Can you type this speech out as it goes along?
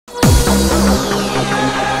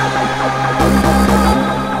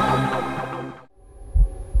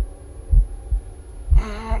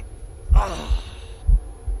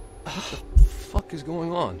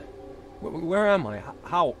Where am I?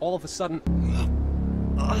 How? All of a sudden...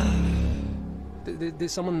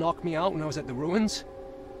 Did someone knock me out when I was at the ruins?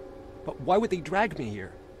 But why would they drag me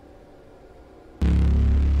here?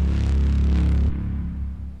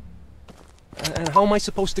 And how am I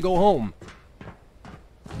supposed to go home?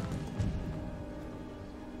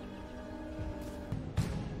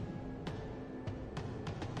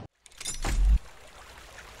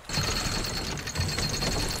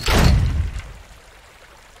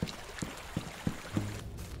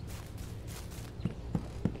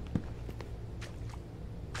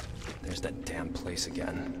 There's that damn place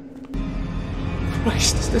again.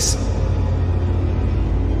 Christ, is this...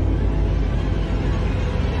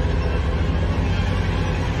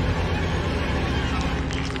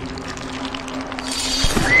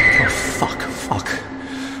 Fuck.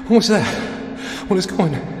 What was that? What is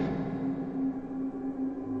going on?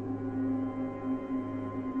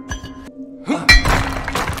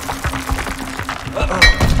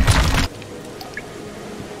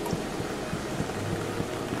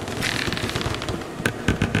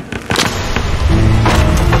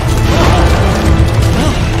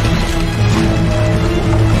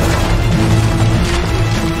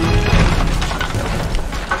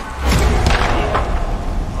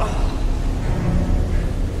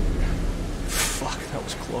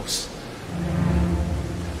 Close.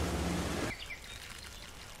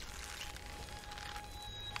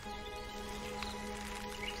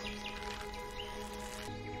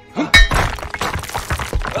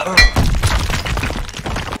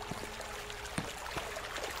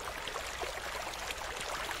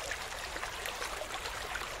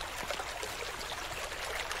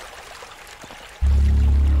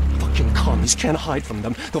 Commies can't hide from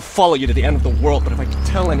them. They'll follow you to the end of the world, but if I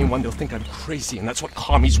tell anyone, they'll think I'm crazy, and that's what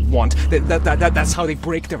commies want. That's how they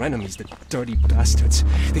break their enemies, the dirty bastards.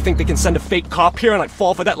 They think they can send a fake cop here and I'd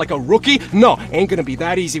fall for that like a rookie? No, ain't gonna be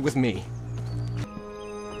that easy with me.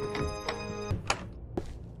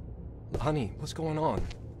 Honey, what's going on?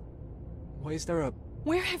 Why is there a...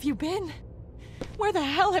 Where have you been? Where the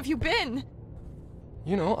hell have you been?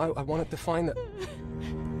 You know, I wanted to find the...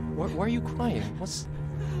 Why are you crying? What's...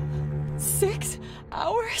 6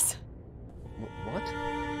 hours? What?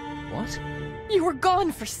 What? You were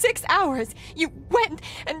gone for 6 hours. You went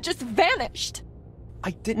and just vanished.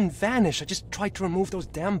 I didn't vanish. I just tried to remove those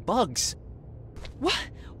damn bugs.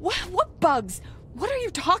 What bugs? What are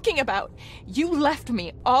you talking about? You left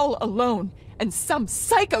me all alone, and some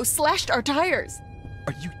psycho slashed our tires.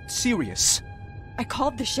 Are you serious? I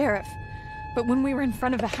called the sheriff, but when we were in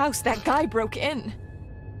front of the house, that guy broke in.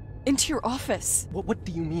 Into your office. What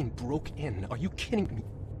do you mean, broke in? Are you kidding me?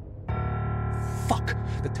 Fuck!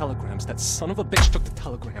 The telegrams. That son of a bitch took the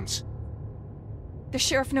telegrams. The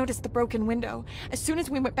sheriff noticed the broken window as soon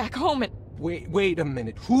as we went back home and... Wait a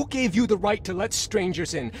minute. Who gave you the right to let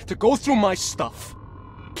strangers in, to go through my stuff?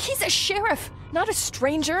 He's a sheriff, not a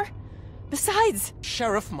stranger. Besides...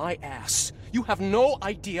 Sheriff my ass. You have no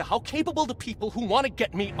idea how capable the people who want to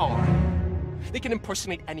get me are. They can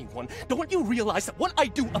impersonate anyone. Don't you realize that what I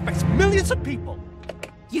do affects millions of people?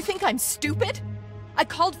 You think I'm stupid? I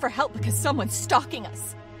called for help because someone's stalking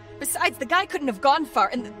us. Besides, the guy couldn't have gone far,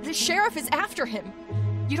 and the sheriff is after him.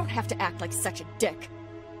 You don't have to act like such a dick.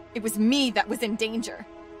 It was me that was in danger.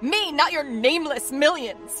 Me, not your nameless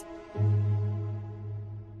millions.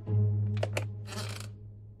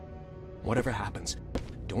 Whatever happens,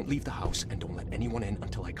 don't leave the house and don't let anyone in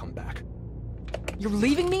until I come back. You're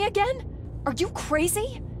leaving me again? Are you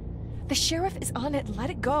crazy? The sheriff is on it. Let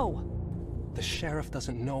it go. The sheriff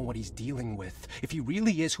doesn't know what he's dealing with. If he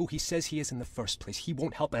really is who he says he is in the first place, he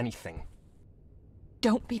won't help anything.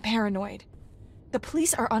 Don't be paranoid. The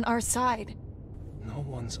police are on our side. No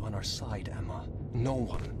one's on our side, Emma. No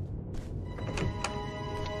one.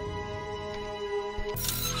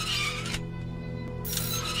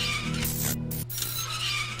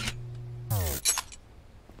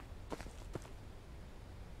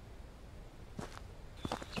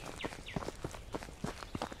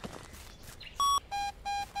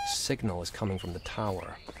 Signal is coming from the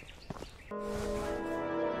tower.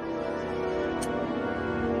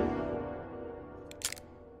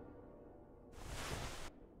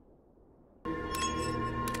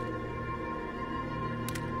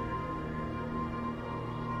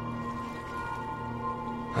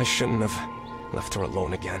 I shouldn't have left her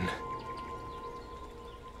alone again.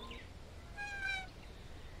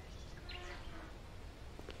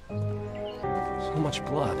 So much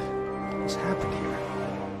blood. What's happened here?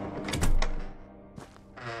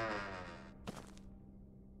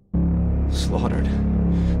 Slaughtered.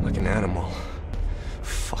 Like an animal.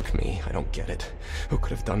 Fuck me, I don't get it. Who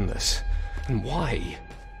could have done this? And why?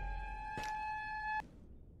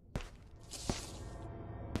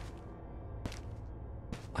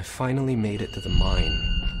 I finally made it to the mine,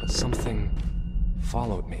 but something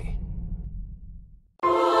followed me.